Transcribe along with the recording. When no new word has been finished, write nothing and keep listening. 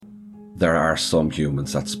There are some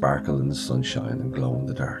humans that sparkle in the sunshine and glow in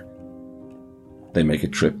the dark. They make a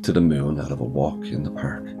trip to the moon out of a walk in the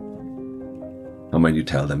park. And when you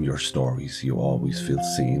tell them your stories, you always feel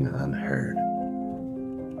seen and heard.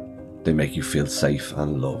 They make you feel safe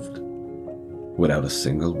and loved, without a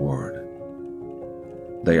single word.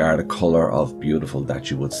 They are the colour of beautiful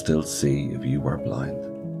that you would still see if you were blind.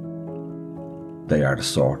 They are the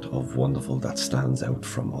sort of wonderful that stands out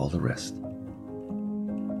from all the rest.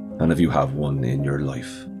 And if you have one in your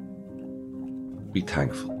life, be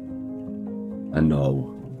thankful and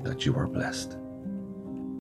know that you are blessed.